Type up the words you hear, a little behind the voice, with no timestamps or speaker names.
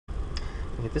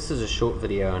This is a short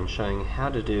video on showing how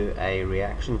to do a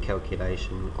reaction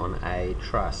calculation on a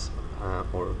truss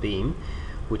or a beam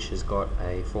which has got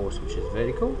a force which is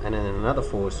vertical and then another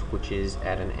force which is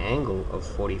at an angle of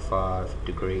 45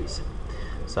 degrees.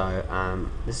 So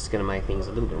this is going to make things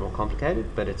a little bit more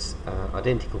complicated, but it's an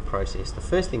identical process. The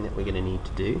first thing that we're going to need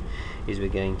to do is we're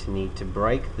going to need to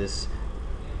break this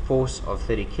force of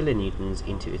 30 kilonewtons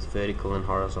into its vertical and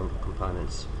horizontal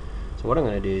components. So what I'm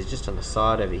going to do is just on the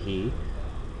side over here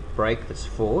break this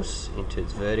force into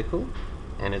its vertical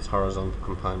and its horizontal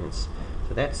components.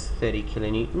 So that's 30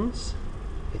 kilonewtons.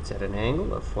 It's at an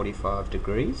angle of 45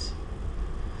 degrees.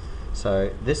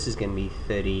 So this is going to be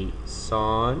 30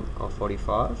 sine of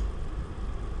 45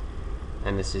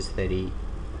 and this is 30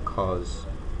 cos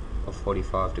of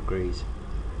 45 degrees.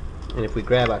 And if we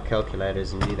grab our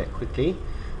calculators and do that quickly,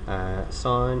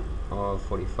 sine of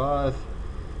 45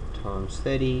 times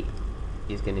 30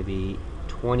 is going to be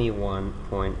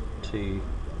 21.2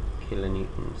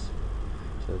 kilonewtons.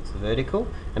 So it's the vertical,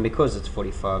 and because it's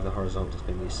 45, the horizontal is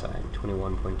going to be the same,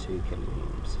 21.2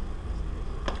 kilonewtons.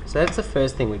 So that's the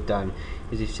first thing we've done,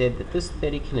 is we've said that this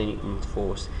 30 kilonewtons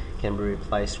force can be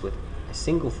replaced with a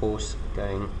single force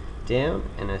going down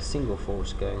and a single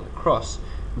force going across,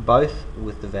 both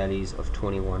with the values of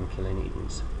 21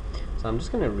 kilonewtons. So I'm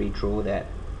just going to redraw that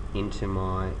into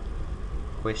my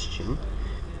question.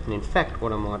 And in fact,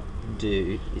 what I might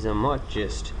do is I might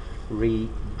just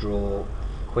redraw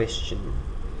question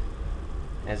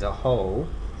as a whole,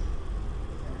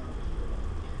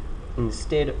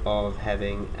 instead of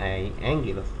having a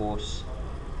angular force,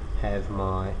 have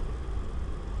my,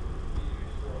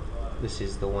 this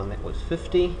is the one that was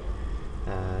 50,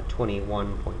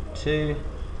 21.2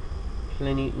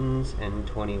 kilonewtons and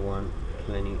 21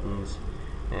 kilonewtons,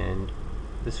 and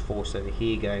this force over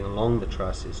here going along the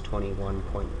truss is 21.2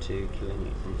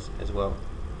 kilonewtons as well.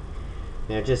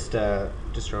 Now just a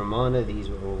reminder, these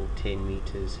were all 10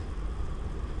 meters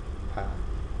apart.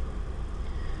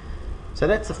 So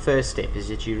that's the first step, is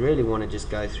that you really want to just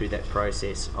go through that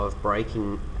process of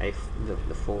breaking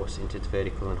the force into its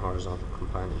vertical and horizontal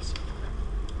components.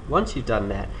 Once you've done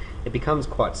that, it becomes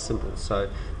quite simple. So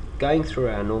going through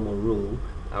our normal rule,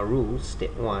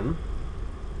 step 1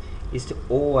 is to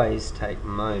always take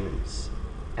moments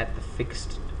at the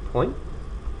fixed point,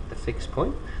 So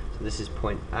this is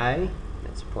point A,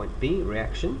 that's point B,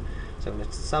 reaction. So I'm going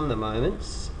to sum the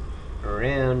moments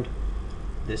around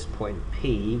this point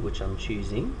P, which I'm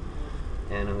choosing,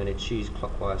 and I'm going to choose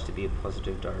clockwise to be a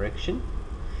positive direction.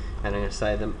 And I'm going to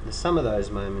say the sum of those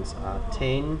moments are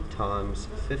 10 times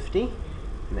 50,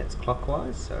 and that's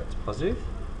clockwise, so it's positive,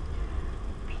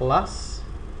 plus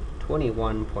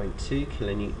 21.2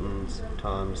 kilonewtons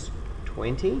times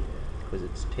 20, because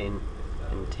it's 10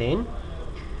 and 10,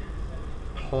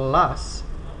 plus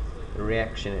the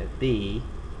reaction at B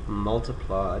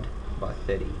multiplied by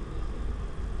 30.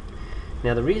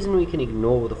 Now the reason we can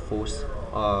ignore the force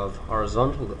of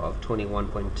horizontal of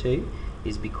 21.2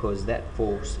 is because that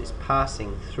force is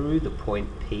passing through the point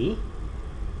P,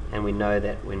 and we know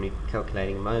that when we're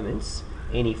calculating moments,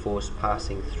 any force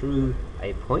passing through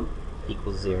a point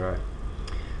equals 0.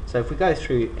 So if we go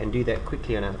through and do that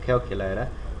quickly on our calculator,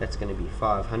 that's going to be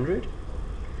 500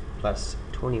 plus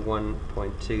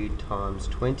 21.2 times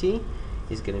 20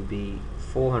 is going to be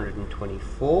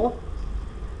 424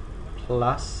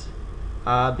 plus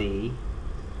RB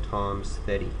times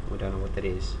 30. We don't know what that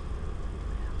is.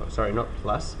 Oh, sorry, not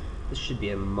plus. This should be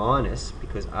a minus,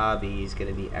 because RB is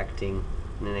going to be acting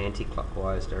in an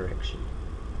anti-clockwise direction.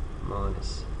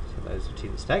 Minus. So those are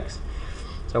two mistakes.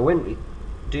 So when we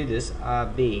do this,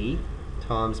 RB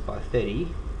times by 30,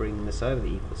 bringing this over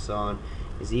the equal sign,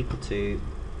 is equal to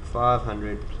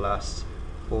 500 plus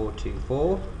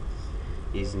 424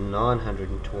 is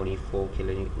 924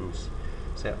 kilonewtons.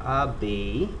 So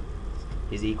RB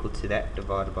is equal to that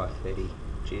divided by 30,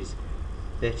 which is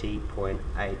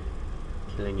 30.8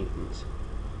 kilonewtons.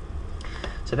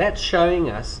 So that's showing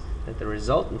us that the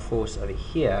resultant force over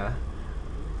here,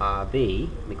 RB,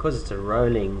 because it's a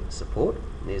rolling support,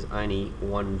 there's only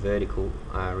one vertical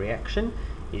reaction,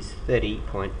 is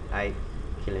 30.8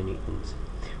 kilonewtons.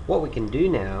 What we can do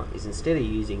now is, instead of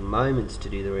using moments to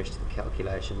do the rest of the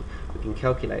calculation, we can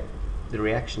calculate the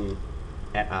reaction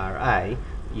at RA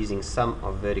using sum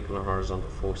of vertical and horizontal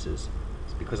forces.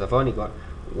 It's because I've only got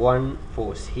one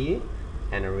force here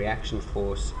and a reaction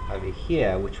force over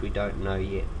here, which we don't know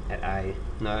yet at A.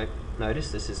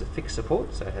 Notice this is a fixed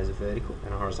support, so it has a vertical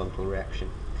and a horizontal reaction.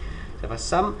 So if I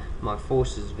sum my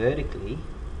forces vertically,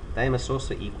 they must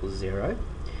also equal 0.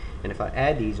 And if I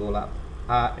add these all up,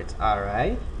 it's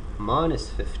RA minus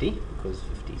 50, because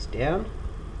 50 is down,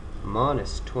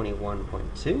 minus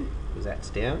 21.2, because that's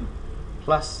down,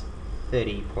 plus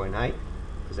 30.8,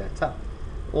 because that's up,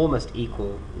 all must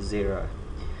equal 0.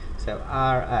 So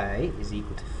RA is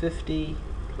equal to 50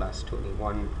 plus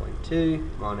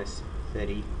 21.2 minus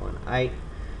 30.8.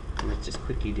 And let's just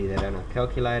quickly do that on our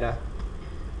calculator.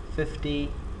 50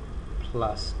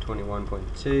 plus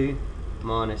 21.2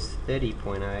 minus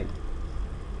 30.8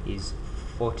 is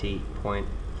 40.4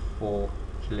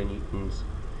 kilonewtons.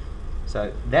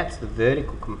 So that's the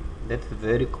vertical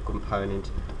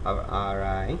component of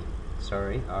RA.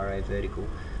 Sorry, RA vertical.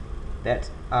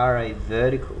 That's RA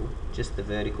vertical, just the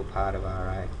vertical part of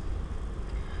RA.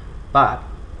 But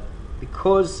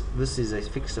because this is a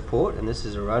fixed support and this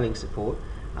is a rolling support,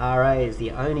 RA is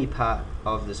the only part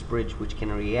of this bridge which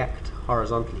can react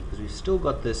horizontally, because we've still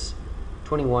got this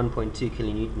 21.2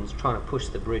 kilonewtons trying to push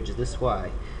the bridge this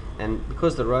way, and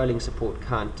because the rolling support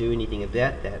can't do anything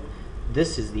about that,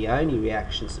 this is the only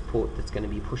reaction support that's going to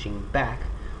be pushing back,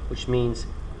 which means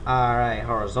RA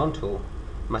horizontal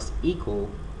must equal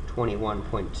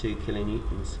 21.2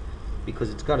 kilonewtons, because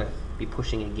it's got to be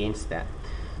pushing against that.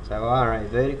 So RA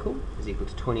vertical is equal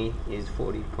to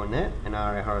 40.8, and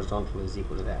RA horizontal is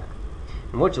equal to that.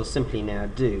 And what you'll simply now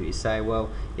do is say, well,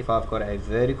 if I've got a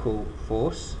vertical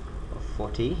force of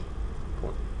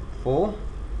 40.4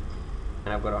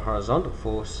 and I've got a horizontal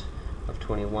force of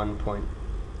 21.2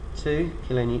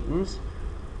 kilonewtons,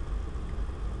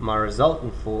 my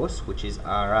resultant force, which is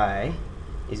RA,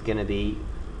 is going to be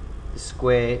the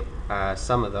square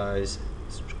sum of those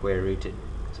square rooted.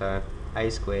 So A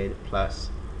squared plus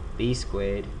B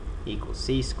squared equals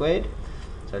C squared.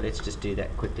 So let's just do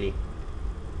that quickly.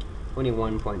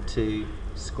 21.2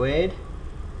 squared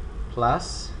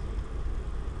plus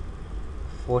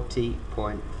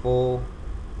 40.4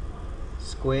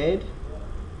 squared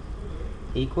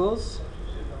equals,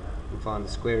 and find the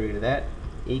square root of that,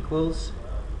 equals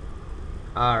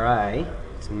RA,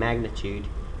 its magnitude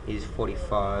is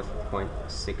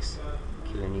 45.6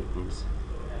 kilonewtons,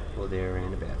 or there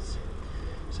roundabouts.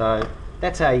 So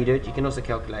that's how you do it. You can also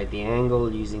calculate the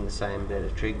angle using the same bit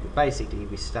of trig, but basically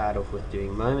we start off with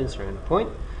doing moments around a point,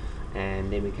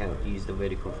 and then we can use the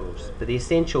vertical force. But the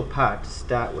essential part to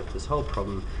start with this whole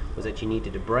problem was that you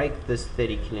needed to break this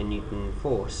 30 kilonewton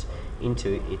force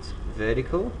into its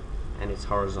vertical and its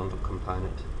horizontal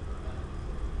component.